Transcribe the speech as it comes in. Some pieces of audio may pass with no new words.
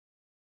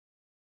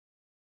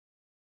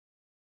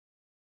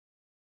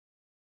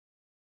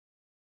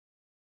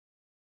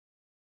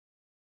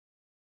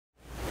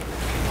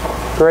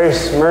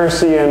Grace,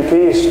 mercy, and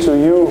peace to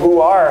you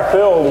who are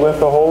filled with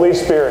the Holy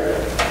Spirit.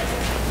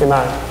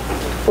 Amen.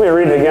 Let me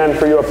read again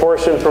for you a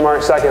portion from our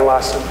second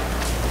lesson.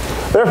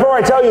 Therefore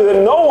I tell you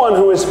that no one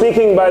who is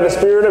speaking by the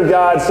Spirit of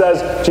God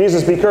says,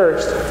 Jesus be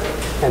cursed.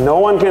 And no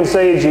one can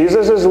say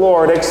Jesus is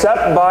Lord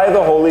except by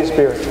the Holy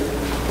Spirit.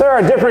 There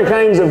are different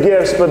kinds of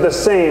gifts, but the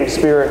same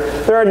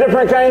Spirit. There are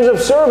different kinds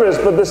of service,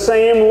 but the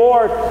same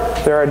Lord.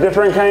 There are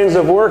different kinds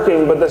of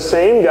working, but the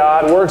same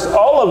God works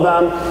all of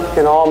them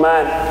in all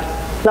men.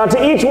 Now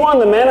to each one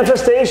the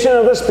manifestation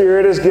of the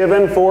Spirit is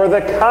given for the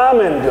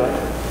common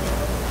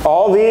good.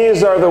 All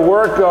these are the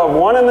work of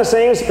one and the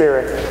same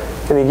Spirit,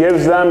 and He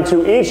gives them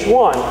to each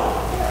one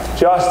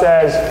just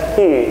as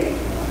He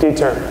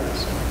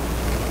determines.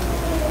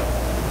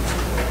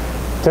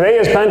 Today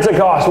is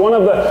Pentecost, one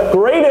of the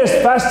greatest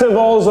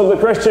festivals of the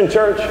Christian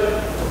church.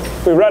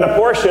 We read a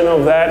portion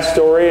of that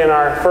story in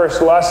our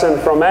first lesson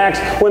from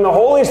Acts, when the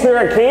Holy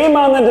Spirit came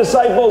on the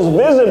disciples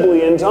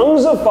visibly in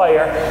tongues of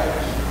fire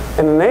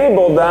and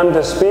enabled them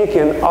to speak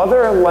in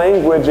other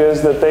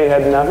languages that they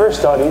had never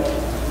studied,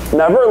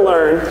 never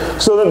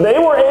learned, so that they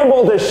were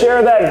able to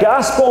share that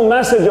gospel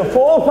message of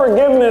full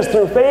forgiveness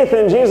through faith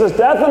in Jesus'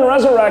 death and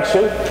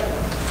resurrection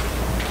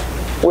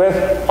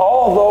with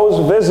all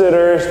those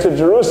visitors to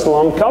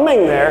Jerusalem coming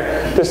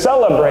there to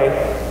celebrate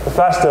the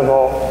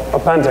festival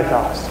of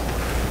Pentecost.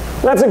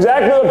 And that's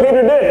exactly what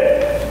Peter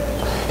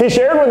did. He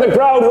shared with the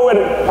crowd who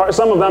had,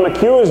 some of them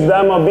accused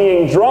them of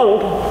being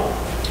drunk.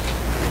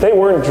 They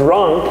weren't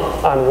drunk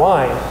on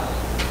wine,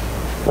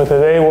 but that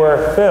they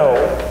were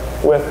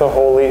filled with the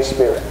Holy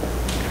Spirit.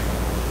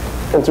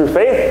 And through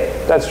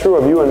faith, that's true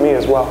of you and me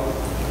as well.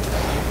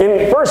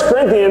 In 1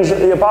 Corinthians,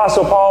 the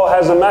Apostle Paul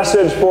has a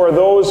message for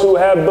those who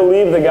have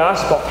believed the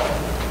gospel.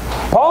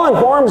 Paul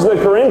informs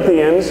the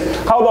Corinthians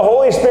how the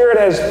Holy Spirit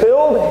has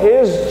filled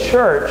his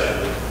church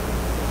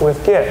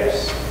with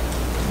gifts.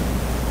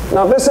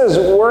 Now this is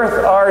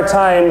worth our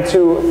time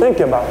to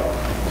think about.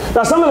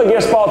 Now some of the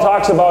gifts Paul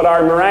talks about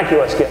are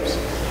miraculous gifts.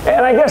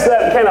 And I guess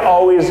that kind of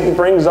always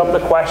brings up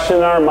the question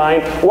in our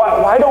mind,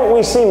 why don't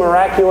we see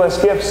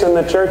miraculous gifts in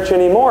the church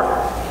anymore?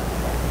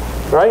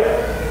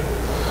 Right?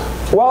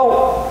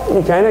 Well,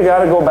 you kind of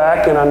got to go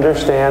back and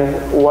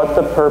understand what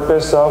the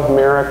purpose of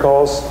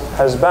miracles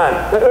has been.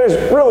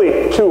 There's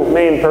really two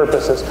main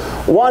purposes.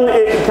 One,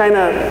 it kind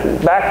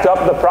of backed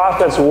up the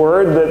prophet's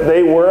word that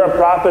they were a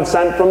prophet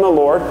sent from the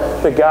Lord,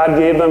 that God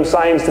gave them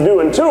signs to do.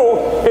 And two,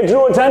 it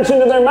drew attention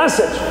to their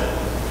message.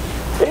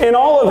 In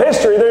all of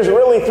history, there's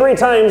really 3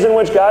 times in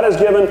which God has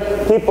given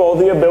people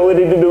the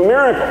ability to do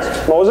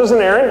miracles. Moses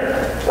and Aaron,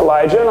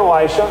 Elijah and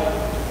Elisha,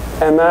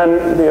 and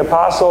then the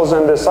apostles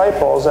and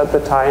disciples at the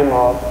time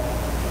of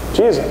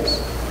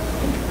Jesus.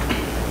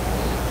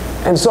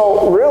 And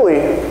so really,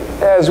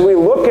 as we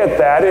look at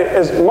that,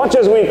 as much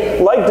as we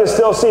like to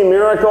still see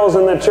miracles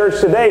in the church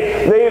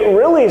today, they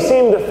really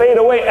seem to fade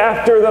away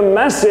after the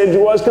message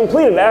was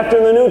completed, after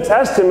the New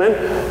Testament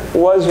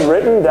was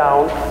written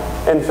down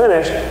and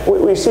finished.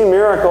 We see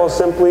miracles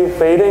simply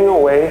fading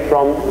away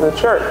from the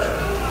church.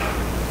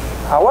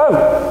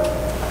 However,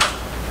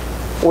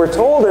 we're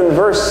told in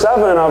verse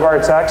 7 of our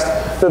text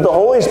that the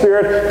Holy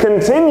Spirit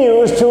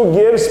continues to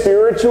give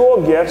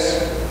spiritual gifts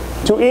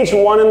to each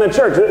one in the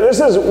church.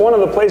 This is one of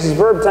the places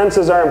verb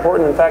tenses are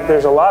important. In fact,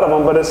 there's a lot of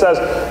them, but it says,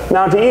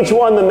 now to each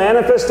one the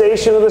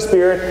manifestation of the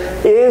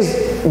Spirit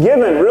is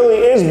given, really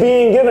is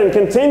being given,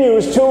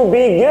 continues to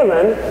be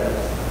given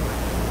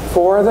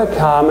for the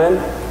common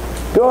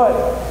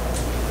good.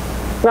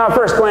 Now, at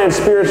first glance,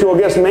 spiritual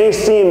gifts may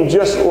seem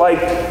just like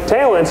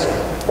talents,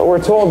 but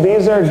we're told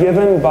these are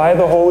given by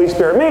the Holy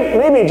Spirit.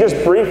 Maybe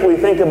just briefly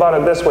think about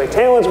it this way.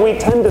 Talents, we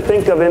tend to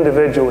think of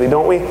individually,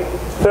 don't we?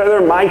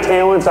 They're my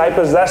talents, I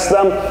possess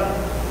them.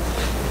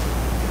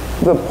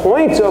 The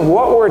point of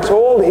what we're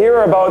told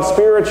here about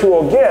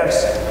spiritual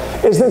gifts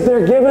is that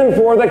they're given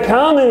for the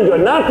common good,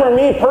 not for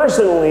me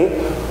personally,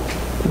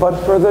 but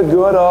for the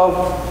good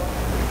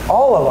of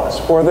all of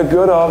us, for the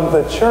good of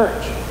the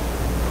church.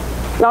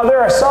 Now,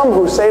 there are some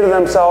who say to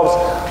themselves,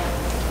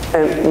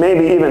 and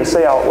maybe even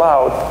say out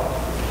loud,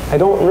 I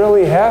don't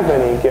really have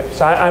any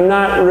gifts. I'm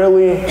not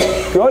really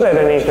good at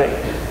anything.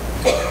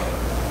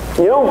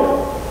 You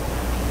know,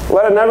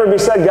 let it never be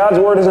said God's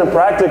Word isn't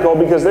practical,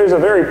 because there's a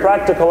very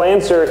practical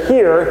answer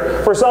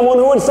here for someone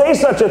who would say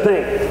such a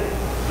thing.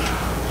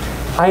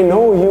 I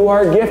know you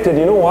are gifted.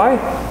 You know why?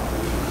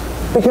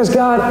 Because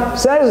God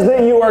says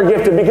that you are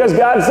gifted. Because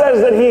God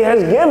says that He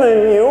has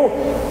given you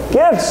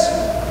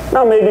gifts.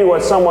 Now, maybe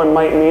what someone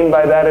might mean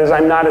by that is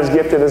I'm not as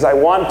gifted as I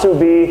want to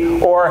be,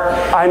 or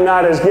I'm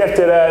not as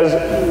gifted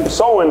as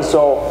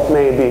so-and-so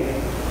may be.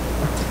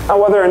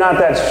 Now, whether or not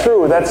that's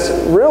true, that's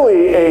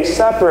really a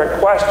separate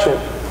question.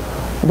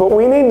 But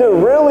we need to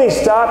really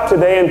stop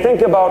today and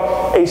think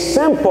about a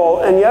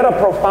simple and yet a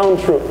profound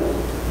truth.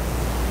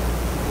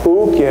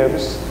 Who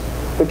gives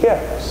the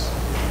gifts?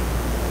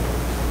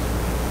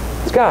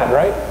 It's God,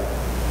 right?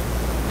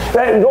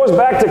 That goes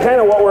back to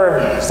kind of what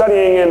we're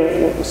studying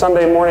in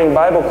Sunday morning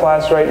Bible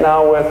class right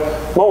now with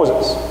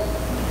Moses.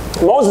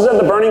 Moses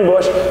at the burning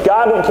bush,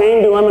 God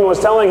came to him and was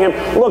telling him,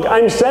 look,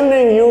 I'm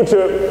sending you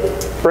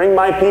to bring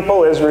my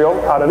people Israel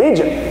out of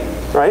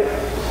Egypt, right?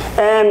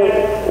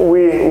 And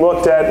we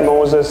looked at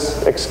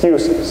Moses'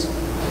 excuses.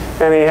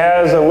 And he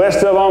has a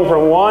list of them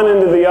from one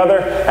into the other.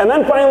 And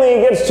then finally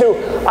he gets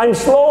to, I'm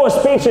slow of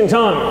speech and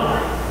tongue.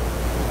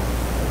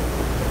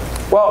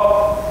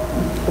 Well,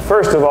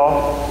 first of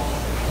all,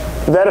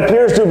 that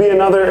appears to be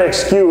another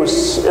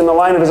excuse in the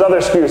line of his other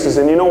excuses.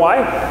 And you know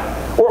why?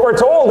 We're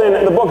told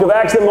in the book of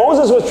Acts that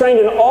Moses was trained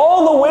in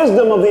all the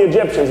wisdom of the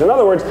Egyptians. In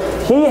other words,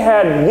 he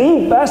had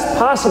the best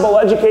possible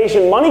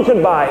education money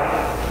could buy.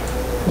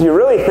 Do you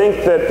really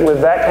think that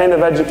with that kind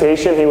of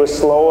education he was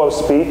slow of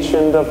speech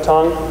and of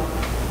tongue?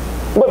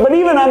 But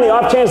even on the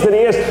off chance that he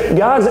is,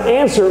 God's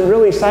answer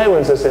really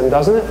silences him,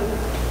 doesn't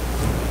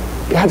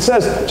it? God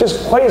says,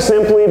 just quite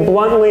simply,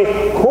 bluntly,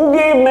 who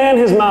gave man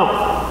his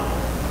mouth?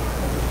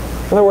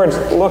 In other words,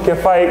 look,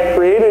 if I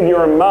created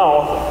your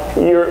mouth,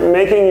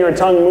 making your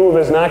tongue move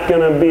is not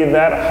going to be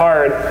that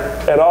hard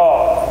at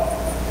all.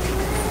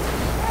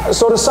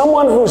 So to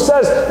someone who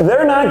says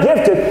they're not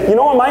gifted, you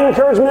know what my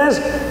encouragement is?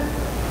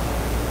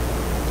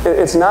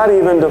 It's not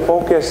even to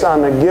focus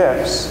on the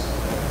gifts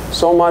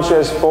so much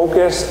as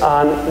focus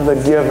on the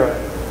giver,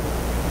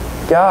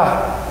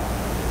 God.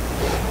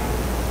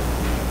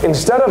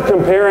 Instead of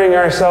comparing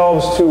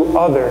ourselves to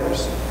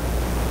others,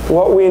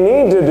 what we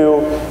need to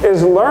do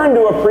is learn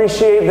to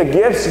appreciate the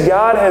gifts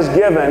God has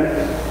given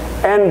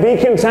and be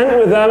content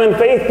with them and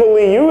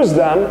faithfully use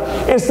them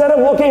instead of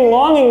looking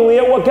longingly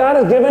at what God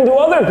has given to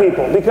other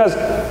people. Because,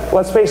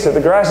 let's face it,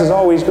 the grass is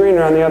always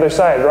greener on the other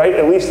side, right?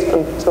 At least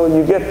until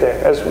you get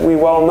there, as we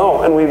well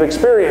know and we've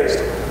experienced.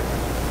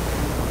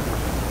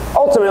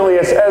 Ultimately,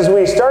 it's as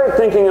we start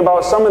thinking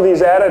about some of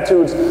these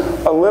attitudes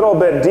a little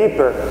bit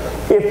deeper,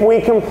 if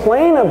we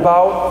complain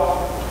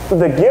about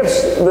the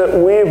gifts that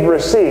we've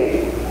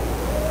received,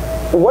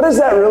 what is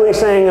that really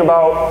saying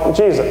about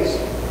Jesus?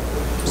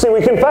 See,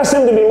 we confess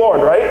Him to be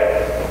Lord,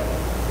 right?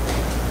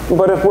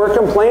 But if we're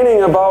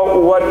complaining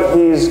about what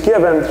He's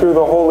given through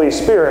the Holy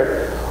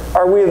Spirit,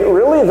 are we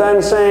really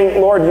then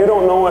saying, Lord, you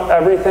don't know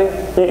everything?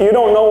 You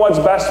don't know what's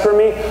best for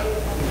me?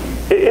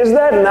 Is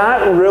that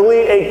not really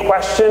a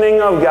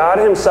questioning of God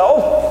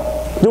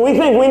Himself? Do we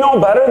think we know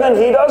better than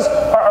He does?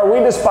 Are we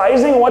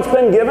despising what's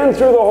been given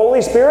through the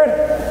Holy Spirit?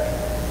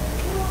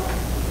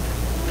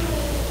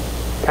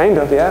 Kind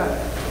of,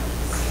 yeah.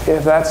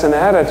 If that's an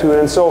attitude.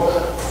 And so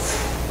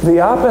the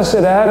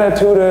opposite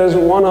attitude is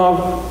one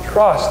of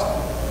trust.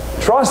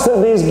 Trust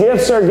that these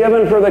gifts are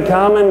given for the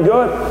common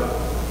good.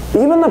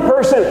 Even the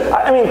person,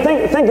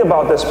 think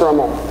about this for a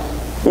moment.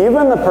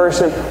 Even the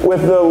person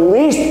with the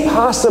least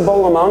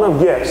possible amount of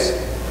gifts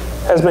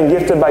has been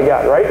gifted by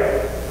God, right?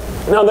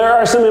 Now there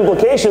are some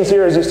implications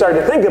here as you start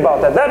to think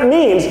about that. That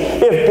means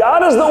if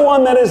God is the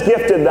one that has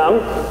gifted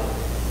them,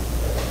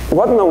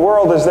 what in the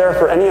world is there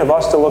for any of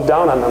us to look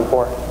down on them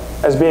for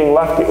as being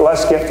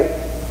less gifted,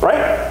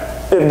 right?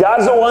 If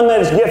God's the one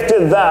that's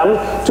gifted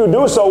them, to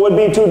do so would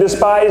be to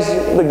despise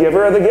the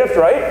giver of the gift,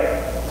 right?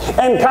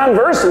 And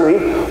conversely,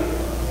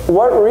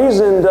 what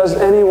reason does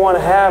anyone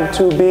have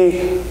to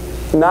be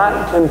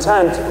not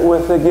content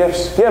with the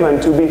gifts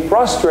given, to be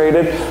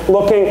frustrated,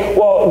 looking,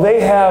 well, they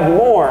have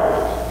more?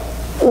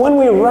 When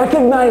we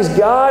recognize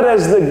God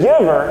as the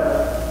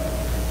giver,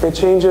 it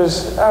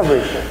changes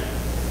everything.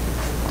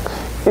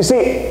 You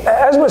see,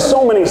 as with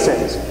so many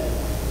sins,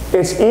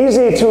 it's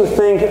easy to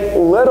think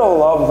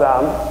little of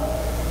them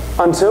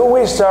until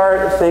we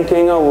start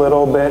thinking a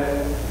little bit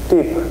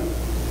deeper.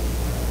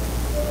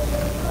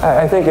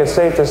 I think it's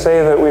safe to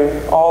say that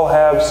we all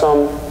have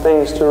some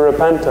things to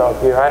repent of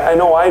here. I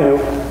know I do.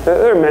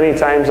 There are many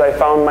times I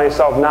found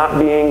myself not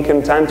being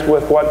content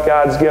with what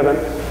God's given.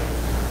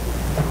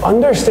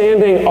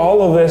 Understanding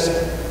all of this,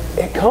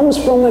 it comes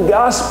from the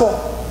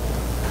gospel.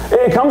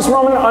 It comes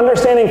from an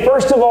understanding,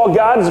 first of all,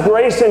 God's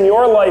grace in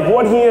your life,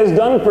 what He has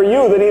done for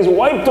you, that He's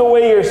wiped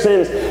away your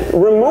sins,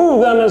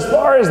 removed them as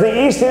far as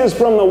the east is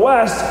from the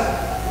west,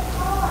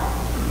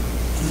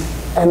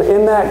 and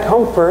in that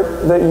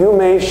comfort that you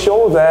may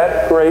show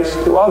that grace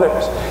to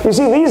others. You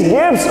see, these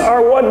gifts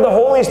are what the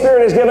Holy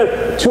Spirit has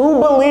given to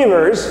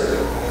believers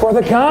for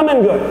the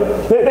common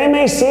good. They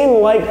may seem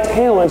like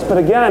talents, but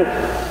again,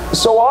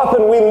 so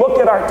often we look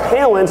at our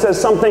talents as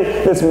something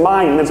that's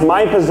mine, that's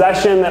my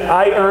possession, that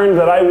I earned,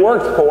 that I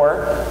worked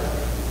for,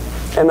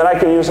 and that I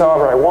can use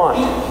however I want.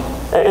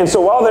 And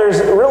so while there's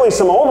really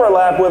some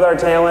overlap with our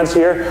talents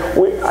here,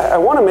 I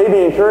want to maybe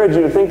encourage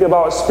you to think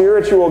about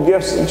spiritual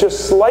gifts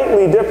just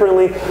slightly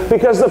differently,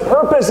 because the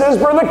purpose is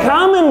for the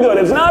common good.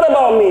 It's not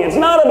about me. It's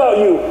not about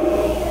you.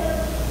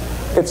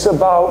 It's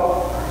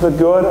about the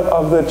good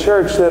of the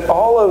church, that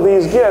all of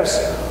these gifts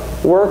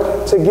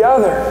work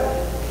together.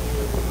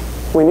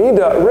 We need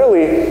to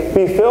really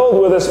be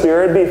filled with the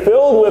Spirit, be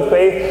filled with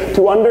faith,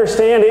 to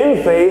understand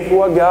in faith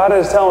what God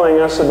is telling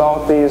us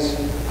about these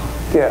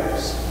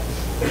gifts.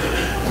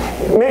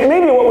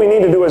 Maybe what we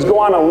need to do is go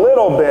on a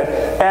little bit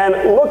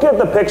and look at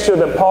the picture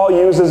that Paul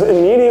uses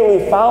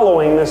immediately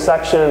following this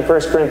section in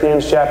 1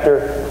 Corinthians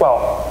chapter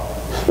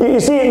 12. You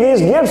see,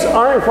 these gifts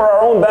aren't for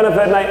our own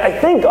benefit, and I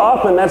think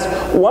often that's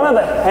one of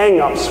the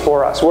hang-ups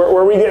for us,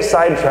 where we get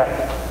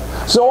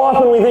sidetracked. So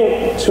often we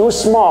think too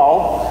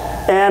small,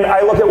 and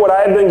I look at what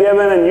I've been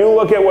given, and you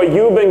look at what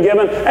you've been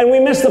given, and we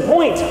miss the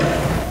point.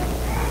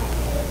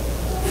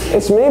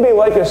 It's maybe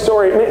like a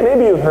story,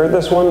 maybe you've heard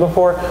this one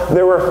before.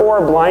 There were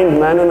 4 blind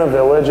men in a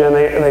village, and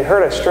they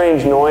heard a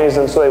strange noise,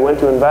 and so they went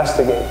to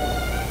investigate.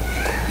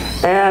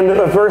 And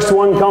the first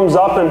one comes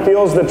up and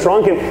feels the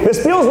trunk, and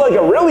this feels like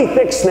a really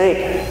thick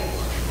snake.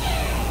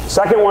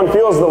 Second one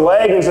feels the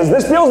leg and says,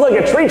 this feels like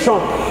a tree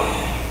trunk.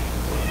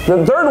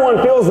 The third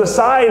one feels the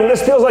side, and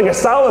this feels like a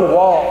solid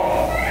wall.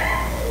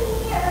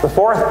 The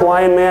fourth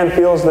blind man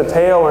feels the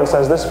tail and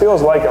says, this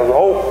feels like a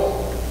rope.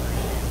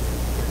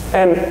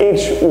 And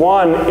each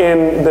one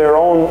in their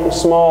own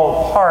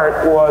small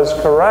heart was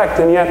correct.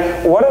 And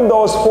yet, what did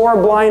those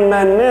 4 blind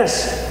men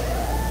miss?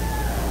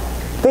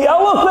 The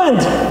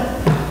elephant!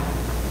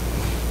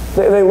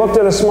 They looked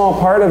at a small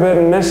part of it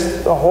and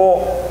missed the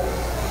whole.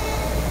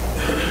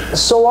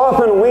 So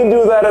often we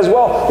do that as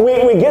well.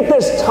 We get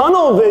this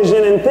tunnel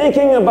vision in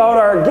thinking about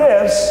our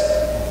gifts,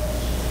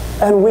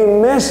 and we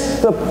miss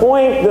the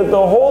point that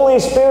the Holy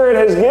Spirit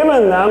has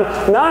given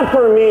them, not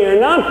for me or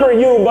not for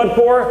you, but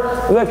for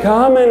the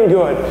common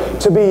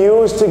good, to be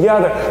used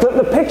together.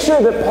 The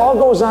picture that Paul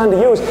goes on to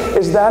use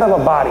is that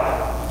of a body.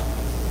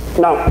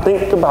 Now,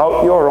 think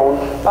about your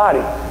own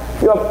body.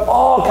 You have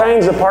all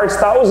kinds of parts,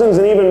 thousands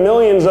and even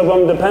millions of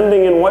them,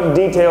 depending on what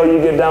detail you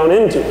get down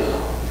into.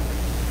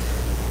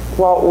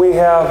 Well, we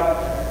have,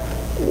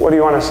 what do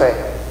you want to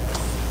say?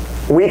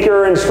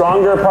 Weaker and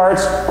stronger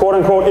parts,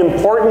 quote-unquote,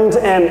 important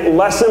and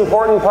less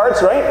important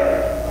parts, right?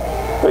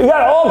 You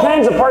got all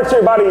kinds of parts of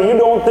your body you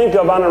don't think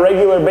of on a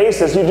regular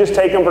basis. You just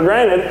take them for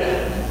granted,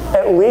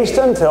 at least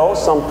until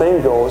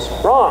something goes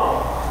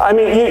wrong. I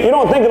mean, you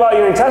don't think about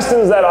your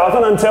intestines that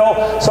often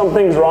until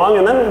something's wrong,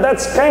 and then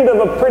that's kind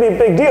of a pretty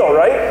big deal,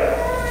 right?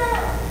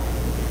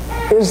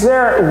 Is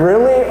there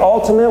really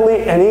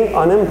ultimately any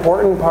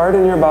unimportant part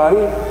in your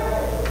body?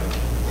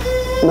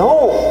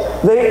 No.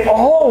 They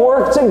all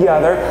work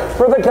together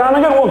for the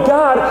common good. Well,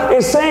 God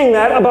is saying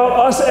that about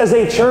us as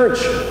a church.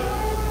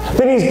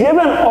 That He's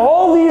given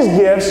all these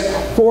gifts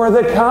for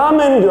the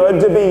common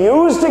good to be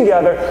used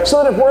together,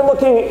 so that if we're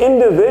looking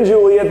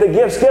individually at the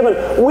gifts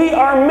given, we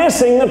are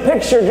missing the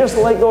picture, just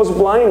like those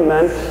blind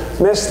men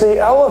missed the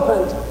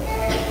elephant.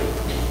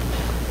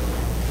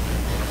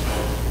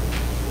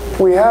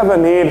 We have a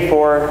need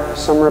for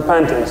some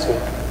repentance here.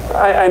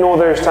 I know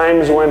there's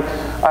times when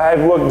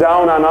I've looked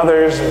down on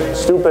others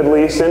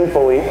stupidly,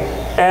 sinfully,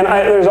 and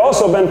there's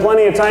also been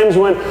plenty of times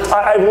when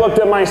I've looked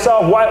at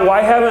myself,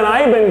 why haven't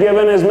I been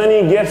given as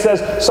many gifts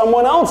as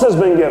someone else has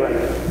been given?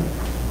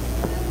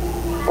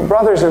 Well,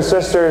 brothers and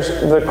sisters,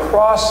 the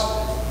cross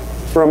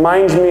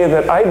reminds me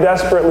that I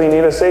desperately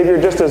need a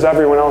Savior just as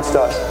everyone else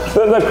does.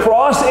 The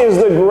cross is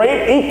the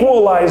great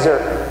equalizer,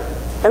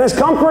 and it's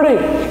comforting.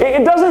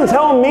 It doesn't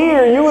tell me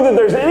or you that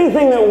there's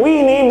anything that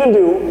we need to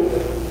do.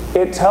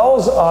 It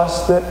tells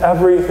us that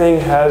everything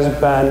has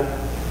been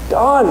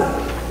done.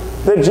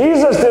 That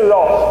Jesus did it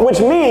all. Which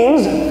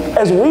means,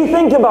 as we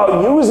think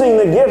about using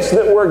the gifts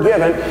that we're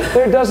given,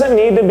 there doesn't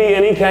need to be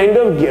any kind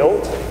of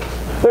guilt.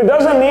 There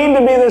doesn't need to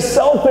be this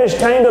selfish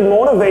kind of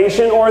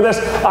motivation or this,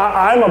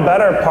 I'm a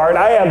better part,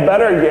 I have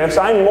better gifts,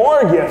 I'm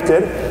more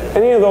gifted.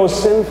 Any of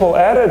those sinful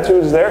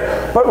attitudes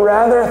there, but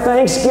rather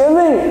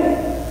thanksgiving.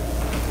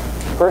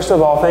 First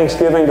of all,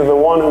 thanksgiving to the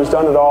one who's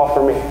done it all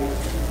for me.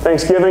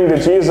 Thanksgiving to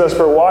Jesus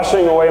for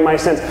washing away my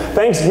sins.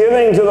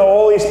 Thanksgiving to the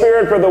Holy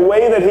Spirit for the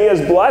way that He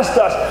has blessed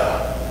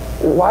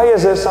us. Why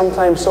is it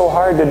sometimes so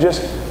hard to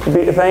just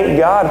thank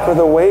God for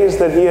the ways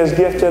that He has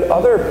gifted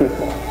other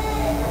people?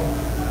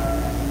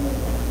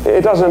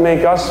 It doesn't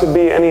make us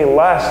be any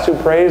less to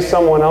praise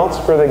someone else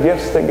for the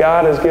gifts that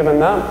God has given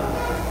them.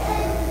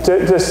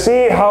 To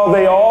see how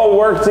they all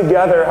work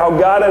together, how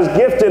God has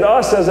gifted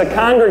us as a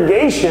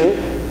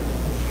congregation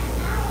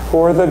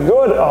for the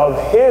good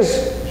of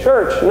His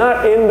church,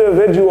 not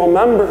individual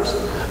members.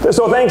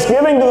 So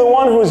thanksgiving to the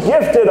one who's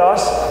gifted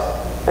us,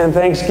 and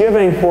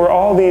thanksgiving for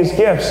all these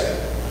gifts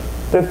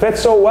that fit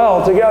so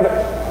well together.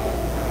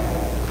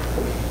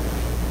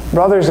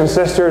 Brothers and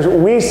sisters,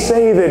 we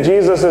say that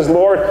Jesus is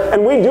Lord,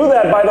 and we do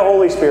that by the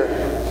Holy Spirit.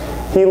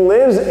 He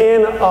lives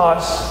in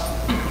us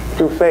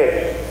through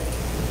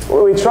faith.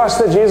 We trust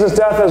that Jesus'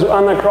 death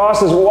on the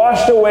cross has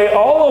washed away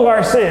all of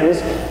our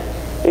sins,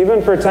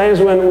 even for times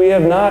when we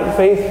have not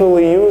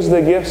faithfully used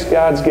the gifts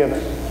God's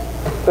given.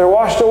 They're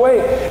washed away.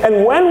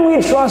 And when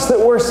we trust that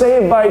we're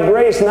saved by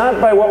grace, not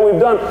by what we've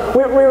done,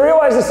 we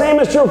realize the same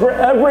is true for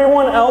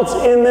everyone else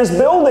in this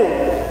building.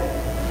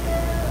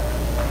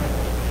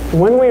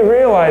 When we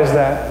realize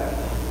that,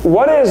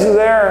 what is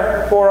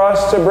there for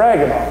us to brag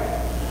about?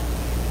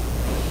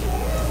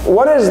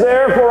 What is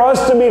there for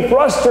us to be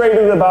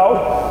frustrated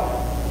about?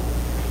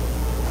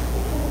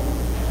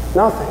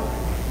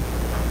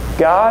 Nothing.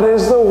 God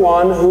is the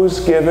one who's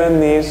given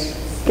these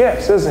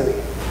gifts, isn't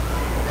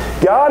He?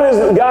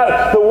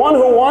 God, the one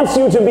who wants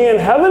you to be in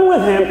heaven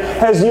with Him,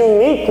 has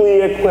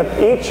uniquely equipped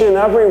each and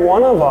every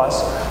one of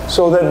us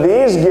so that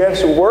these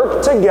gifts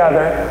work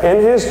together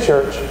in His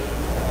church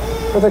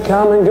for the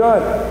common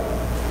good.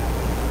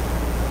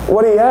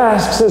 What He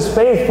asks is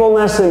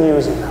faithfulness in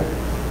using them.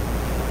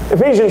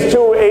 Ephesians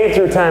 2, 8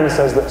 through 10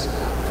 says this,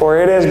 "For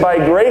it is by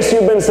grace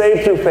you've been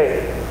saved through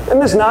faith.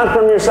 And this not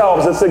from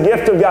yourselves, it's the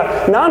gift of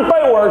God, not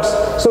by works,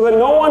 so that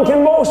no one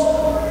can boast.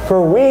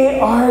 For we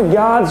are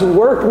God's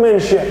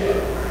workmanship,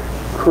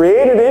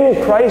 created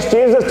in Christ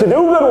Jesus to do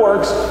good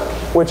works,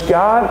 which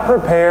God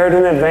prepared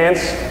in advance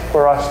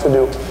for us to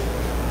do."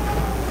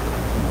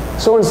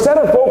 So instead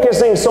of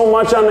focusing so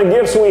much on the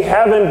gifts we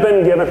haven't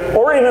been given,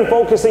 or even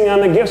focusing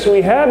on the gifts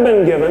we have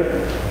been given,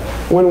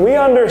 when we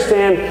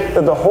understand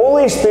that the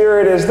Holy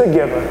Spirit is the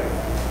giver,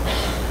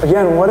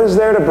 again, what is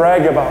there to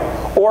brag about?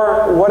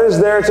 Or what is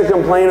there to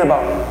complain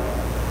about?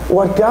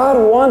 What God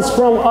wants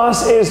from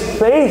us is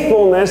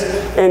faithfulness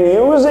in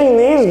using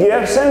these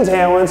gifts and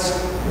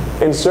talents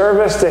in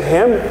service to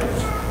Him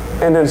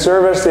and in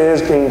service to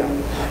His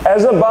kingdom.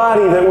 As a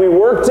body, that we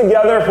work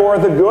together for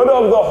the good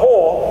of the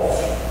whole,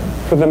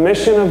 for the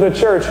mission of the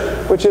church,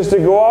 which is to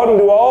go out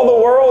into all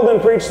the world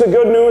and preach the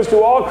good news to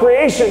all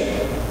creation.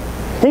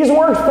 He's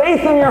worked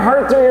faith in your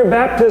heart through your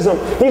baptism.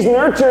 He's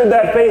nurtured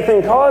that faith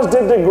and caused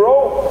it to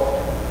grow.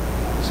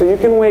 So you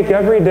can wake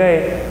every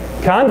day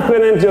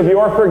confident of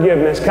your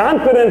forgiveness,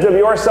 confident of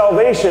your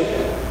salvation,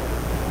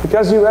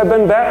 because you have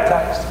been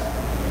baptized.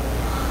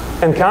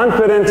 And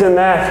confident in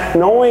that,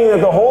 knowing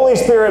that the Holy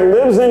Spirit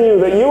lives in you,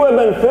 that you have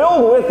been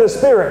filled with the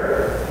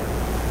Spirit,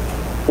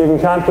 you can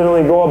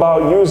confidently go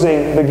about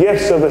using the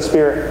gifts of the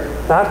Spirit,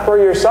 not for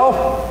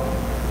yourself,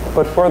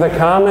 but for the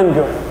common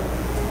good,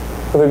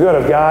 for the good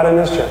of God and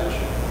His church.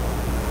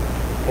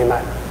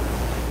 Amen.